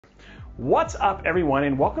What's up, everyone,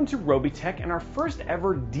 and welcome to Robeytech and our first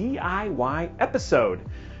ever DIY episode.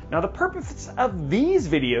 Now, the purpose of these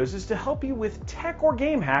videos is to help you with tech or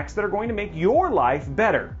game hacks that are going to make your life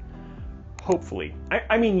better. Hopefully.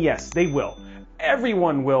 I mean, yes, they will.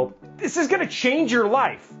 Everyone will. This is going to change your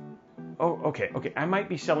life. Oh, okay. I might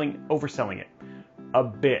be overselling it a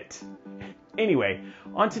bit. Anyway,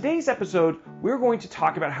 on today's episode, we're going to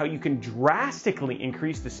talk about how you can drastically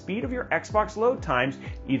increase the speed of your Xbox load times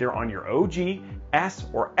either on your OG, S,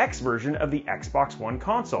 or X version of the Xbox One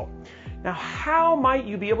console. Now, how might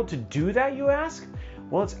you be able to do that, you ask?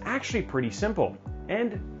 Well, it's actually pretty simple,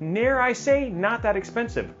 and dare I say, not that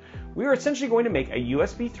expensive. We are essentially going to make a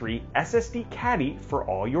USB 3 SSD caddy for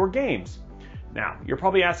all your games. Now, you're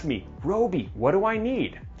probably asking me, Robey, what do I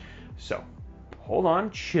need? So, hold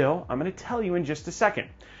on, chill. I'm going to tell you in just a second.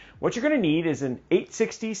 What you're going to need is an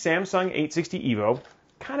 860 Samsung 860 EVO,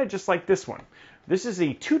 kind of just like this one. This is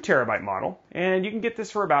a 2 terabyte model, and you can get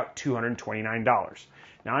this for about $229.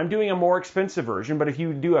 Now, I'm doing a more expensive version, but if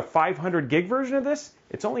you do a 500 gig version of this,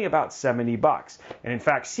 it's only about $70. And in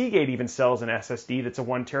fact, Seagate even sells an SSD that's a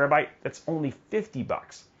 1 terabyte that's only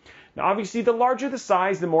 $50. Now, obviously, the larger the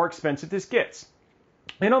size, the more expensive this gets.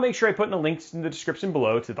 And I'll make sure I put in the links in the description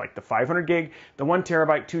below to like the 500 gig, the 1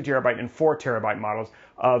 terabyte, 2 terabyte, and 4 terabyte models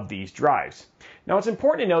of these drives. Now, it's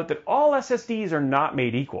important to note that all SSDs are not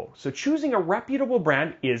made equal, so choosing a reputable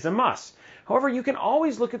brand is a must. However, you can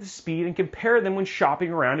always look at the speed and compare them when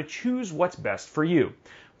shopping around to choose what's best for you.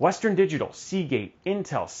 Western Digital, Seagate,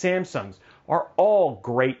 Intel, Samsung are all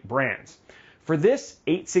great brands. For this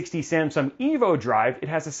 860 Samsung EVO drive, it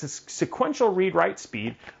has a sequential read-write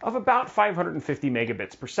speed of about 550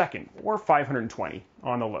 megabits per second, or 520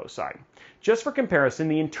 on the low side. Just for comparison,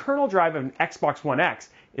 the internal drive of an Xbox One X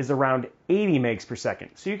is around 80 megs per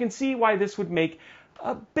second, so you can see why this would make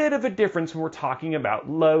a bit of a difference when we're talking about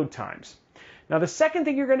load times. Now, the second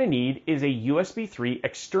thing you're going to need is a USB 3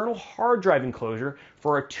 external hard drive enclosure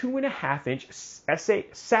for a 2.5-inch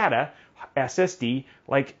SATA SSD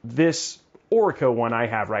like this Orico one I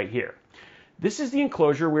have right here. This is the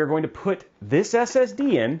enclosure we're going to put this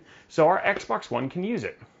SSD in so our Xbox One can use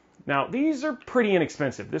it. Now, these are pretty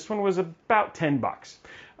inexpensive. This one was about $10.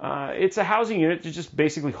 It's a housing unit to just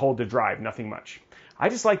basically hold the drive, nothing much. I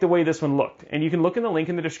just like the way this one looked, and you can look in the link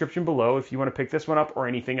in the description below if you want to pick this one up or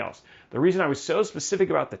anything else. The reason I was so specific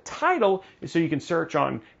about the title is so you can search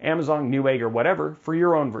on Amazon, Newegg, or whatever for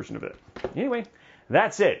your own version of it. Anyway,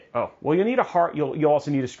 that's it. Oh, well, you'll need you'll also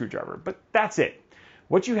need a screwdriver, but that's it.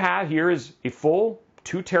 What you have here is a full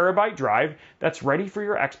 2 terabyte drive that's ready for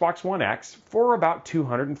your Xbox One X for about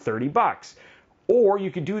 $230. Or you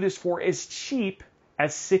could do this for as cheap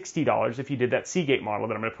as $60 if you did that Seagate model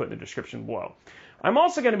that I'm going to put in the description below. I'm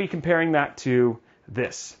also going to be comparing that to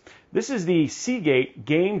this. This is the Seagate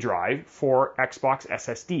game drive for Xbox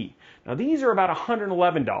SSD. Now, these are about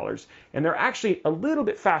 $111, and they're actually a little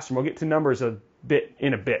bit faster. We'll get to numbers in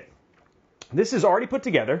a bit. This is already put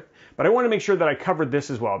together, but I want to make sure that I covered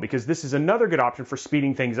this as well, because this is another good option for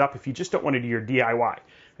speeding things up if you just don't want to do your DIY.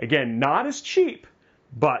 Again, not as cheap,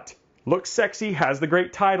 but looks sexy, has the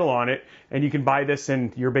great title on it, and you can buy this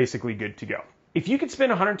and you're basically good to go. If you could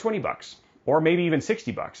spend $120, or maybe even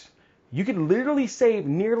 $60, you could literally save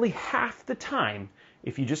nearly half the time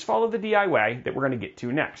if you just follow the DIY that we're going to get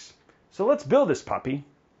to next. So let's build this puppy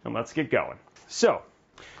and let's get going. So,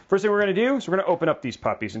 first thing we're going to do is we're going to open up these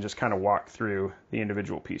puppies and just kind of walk through the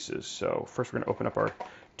individual pieces. So first we're going to open up our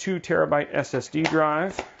 2 terabyte SSD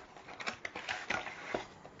drive.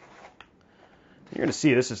 You're going to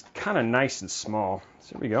see this is kind of nice and small.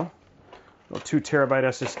 So there we go. Little 2 terabyte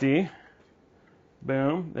SSD.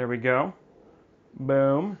 Boom. There we go.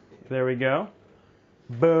 Boom. There we go.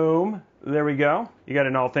 Boom. There we go. You got it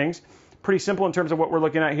in all things. Pretty simple in terms of what we're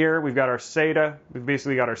looking at here. We've got our SATA. We've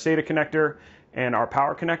basically got our SATA connector and our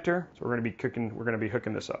power connector. So we're going to be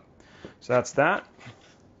hooking this up. So that's that.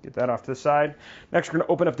 Get that off to the side. Next, we're going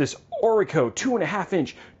to open up this Orico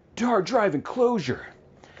 2.5-inch hard drive enclosure.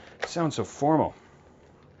 Sounds so formal.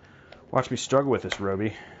 Watch me struggle with this,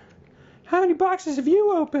 Robey. How many boxes have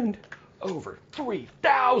you opened? Over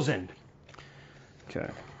 3,000. Okay.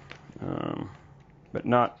 But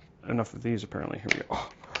not enough of these, apparently. Here we go. Oh,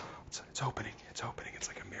 it's opening. It's opening. It's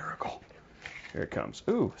like a miracle. Here it comes.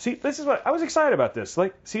 Ooh, see, this is what I was excited about this.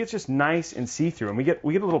 Like, see, it's just nice and see-through, and we get a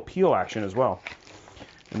little peel action as well.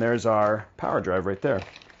 And there's our power drive right there.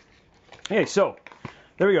 Okay, so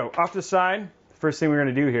there we go. Off to the side. First thing we're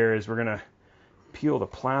going to do here is we're going to peel the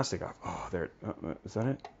plastic off. Oh, there. Is that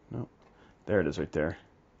it? No. There it is right there.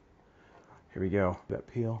 Here we go. That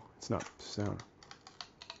peel. It's not sound.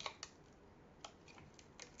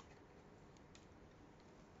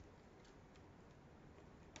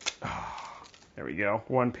 There we go,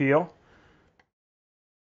 one peel.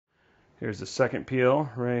 Here's the second peel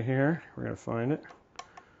right here. We're gonna find it.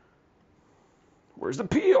 Where's the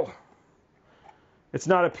peel? It's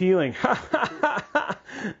not appealing.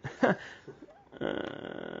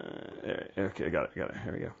 Okay, got it.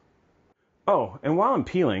 Here we go. Oh, and while I'm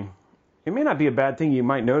peeling, it may not be a bad thing you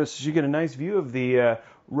might notice is you get a nice view of the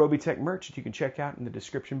Robeytech merch that you can check out in the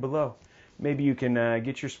description below. Maybe you can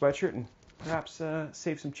get your sweatshirt and perhaps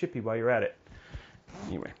save some chippy while you're at it.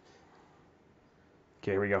 Anyway.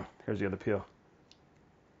 Okay, here we go. Here's the other peel.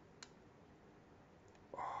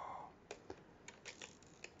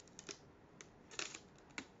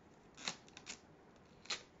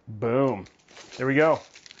 Boom. There we go.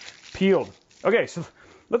 Peeled. Okay, so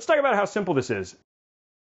let's talk about how simple this is.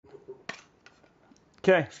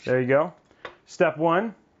 Okay, there you go. Step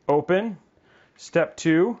 1, open. Step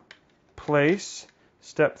 2, place.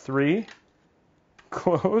 Step 3,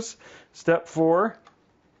 close. Step 4.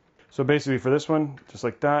 So basically for this one, just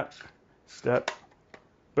like that, step,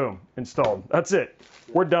 boom, installed. That's it.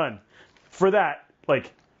 We're done. For that, like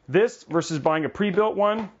this versus buying a pre-built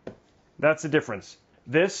one, that's the difference.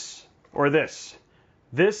 This or this.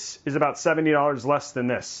 This is about $70 less than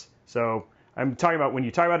this. So I'm talking about when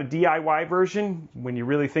you talk about a DIY version, when you're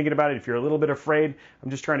really thinking about it, if you're a little bit afraid, I'm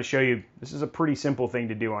just trying to show you this is a pretty simple thing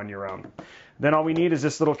to do on your own. Then all we need is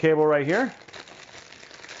this little cable right here.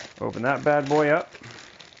 Open that bad boy up.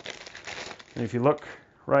 And if you look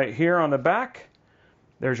right here on the back,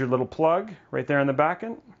 there's your little plug right there on the back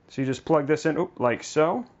end. So you just plug this in, like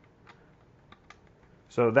so.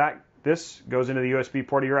 So this goes into the USB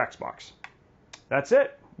port of your Xbox. That's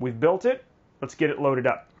it. We've built it. Let's get it loaded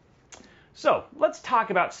up. So let's talk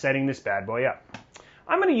about setting this bad boy up.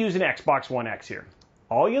 I'm going to use an Xbox One X here.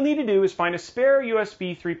 All you'll need to do is find a spare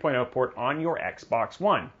USB 3.0 port on your Xbox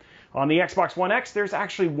One. On the Xbox One X, there's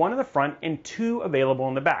actually one in the front and two available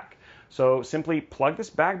in the back. So simply plug this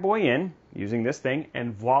bad boy in using this thing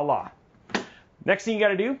and voila. Next thing you got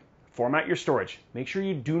to do, format your storage. Make sure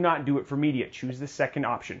you do not do it for media. Choose the second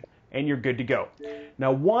option and you're good to go.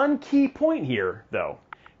 Now one key point here though,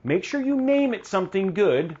 make sure you name it something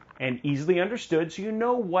good and easily understood so you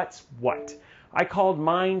know what's what. I called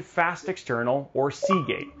mine Fast External or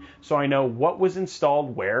Seagate so I know what was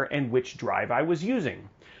installed where and which drive I was using.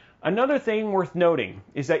 Another thing worth noting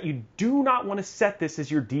is that you do not want to set this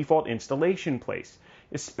as your default installation place,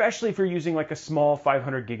 especially if you're using like a small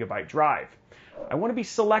 500 gigabyte drive. I want to be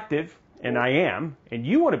selective, and I am, and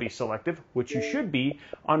you want to be selective, which you should be,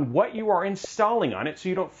 on what you are installing on it so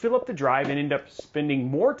you don't fill up the drive and end up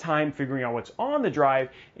spending more time figuring out what's on the drive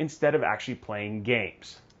instead of actually playing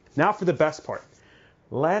games. Now for the best part.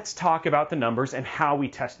 Let's talk about the numbers and how we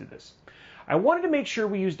tested this. I wanted to make sure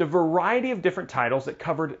we used a variety of different titles that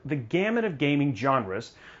covered the gamut of gaming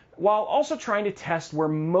genres, while also trying to test where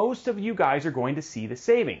most of you guys are going to see the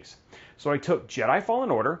savings. So I took Jedi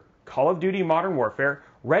Fallen Order, Call of Duty Modern Warfare,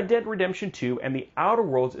 Red Dead Redemption 2, and The Outer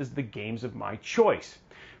Worlds as the games of my choice.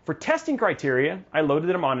 For testing criteria, I loaded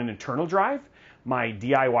them on an internal drive, my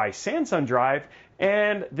DIY Samsung drive,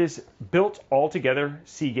 and this built all-together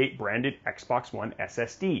Seagate branded Xbox One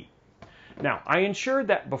SSD. Now, I ensured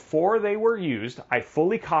that before they were used, I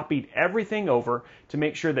fully copied everything over to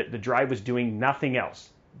make sure that the drive was doing nothing else.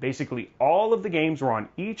 Basically, all of the games were on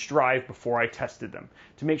each drive before I tested them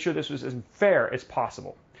to make sure this was as fair as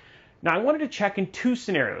possible. Now, I wanted to check in two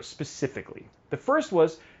scenarios specifically. The first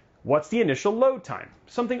was, what's the initial load time?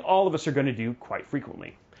 Something all of us are going to do quite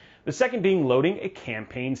frequently. The second being loading a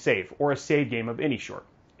campaign save or a save game of any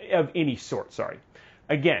sort.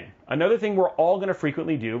 Again, another thing we're all going to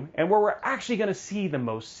frequently do and where we're actually going to see the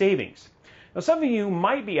most savings. Now, some of you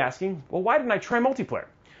might be asking, well, why didn't I try multiplayer?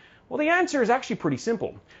 Well, the answer is actually pretty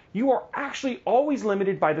simple. You are actually always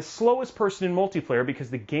limited by the slowest person in multiplayer because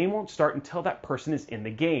the game won't start until that person is in the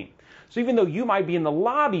game. So even though you might be in the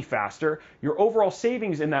lobby faster, your overall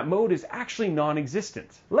savings in that mode is actually non-existent.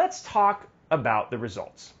 Let's talk about the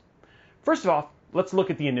results. First of all, let's look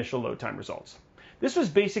at the initial load time results. This was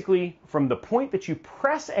basically from the point that you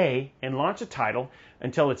press A and launch a title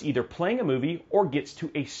until it's either playing a movie or gets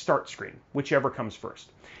to a start screen, whichever comes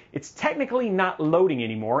first. It's technically not loading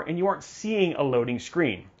anymore and you aren't seeing a loading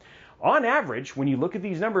screen. On average, when you look at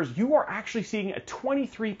these numbers, you are actually seeing a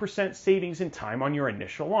 23% savings in time on your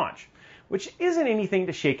initial launch, which isn't anything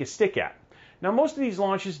to shake a stick at. Now, most of these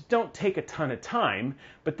launches don't take a ton of time,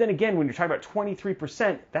 but then again, when you're talking about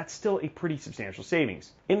 23%, that's still a pretty substantial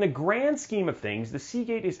savings. In the grand scheme of things, the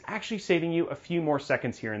Seagate is actually saving you a few more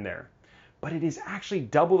seconds here and there, but it is actually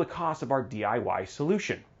double the cost of our DIY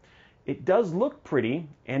solution. It does look pretty,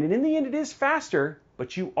 and in the end it is faster,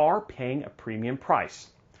 but you are paying a premium price.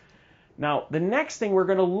 Now, the next thing we're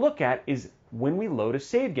going to look at is when we load a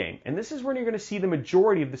save game. And this is when you're going to see the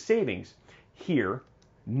majority of the savings here,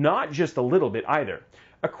 not just a little bit either.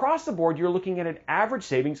 Across the board, you're looking at an average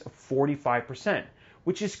savings of 45%,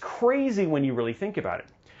 which is crazy when you really think about it.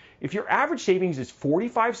 If your average savings is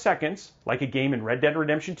 45 seconds, like a game in Red Dead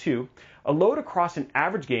Redemption 2, a load across an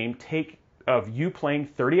average game of you playing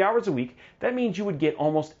 30 hours a week, that means you would get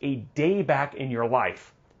almost a day back in your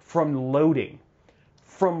life from loading.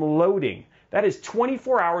 That is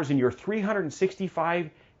 24 hours in your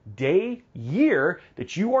 365-day year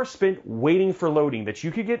that you are spent waiting for loading that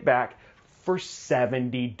you could get back for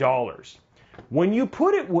 $70. When you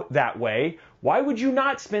put it that way, why would you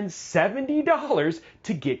not spend $70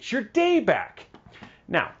 to get your day back?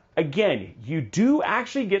 Now, again, you do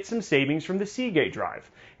actually get some savings from the Seagate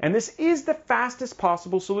drive, and this is the fastest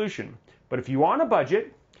possible solution. But if you're on a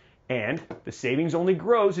budget, and the savings only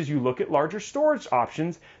grows as you look at larger storage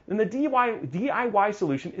options, then the DIY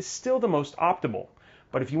solution is still the most optimal.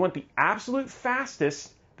 But if you want the absolute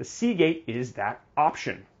fastest, the Seagate is that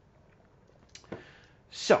option.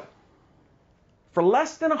 So, for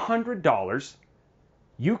less than $100,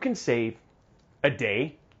 you can save a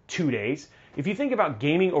day, 2 days. If you think about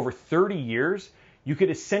gaming over 30 years, you could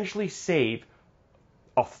essentially save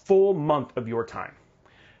a full month of your time.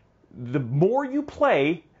 The more you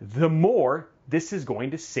play, the more this is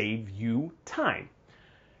going to save you time.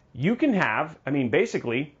 You can have,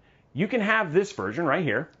 basically, you can have this version right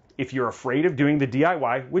here if you're afraid of doing the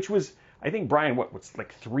DIY, which was, I think, Brian, what's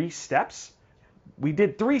like 3 steps? We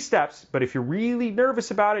did 3 steps, but if you're really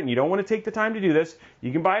nervous about it and you don't want to take the time to do this,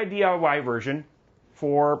 you can buy a DIY version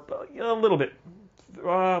for a little bit,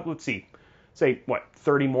 let's see, say, what,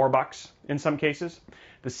 30 more bucks in some cases.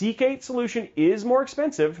 The Seagate solution is more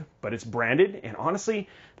expensive, but it's branded, and honestly,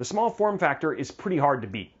 the small form factor is pretty hard to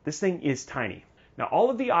beat. This thing is tiny. Now,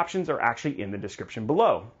 all of the options are actually in the description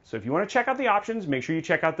below. So if you want to check out the options, make sure you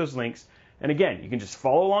check out those links. And again, you can just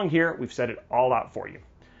follow along here. We've set it all out for you.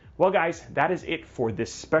 Well, guys, that is it for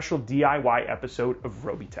this special DIY episode of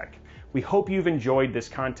Robeytech. We hope you've enjoyed this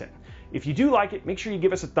content. If you do like it, make sure you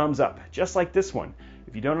give us a thumbs up, just like this one.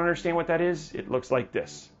 If you don't understand what that is, it looks like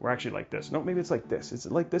this. We're actually like this. No, maybe it's like this. Is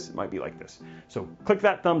it like this? It might be like this. So click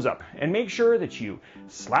that thumbs up and make sure that you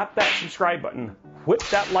slap that subscribe button, whip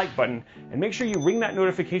that like button, and make sure you ring that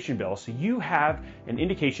notification bell so you have an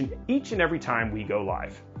indication each and every time we go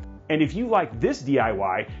live. And if you like this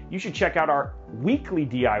DIY, you should check out our weekly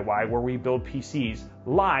DIY where we build PCs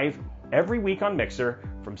live every week on Mixer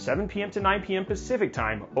from 7 p.m. to 9 p.m. Pacific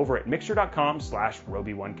time over at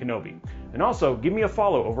mixer.com/Robey1Kenobi. And also give me a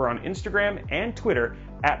follow over on Instagram and Twitter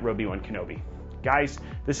at Robey1Kenobi. Guys,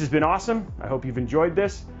 this has been awesome. I hope you've enjoyed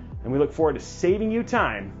this, and we look forward to saving you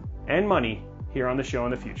time and money here on the show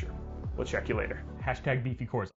in the future. We'll check you later. #BeefyCores.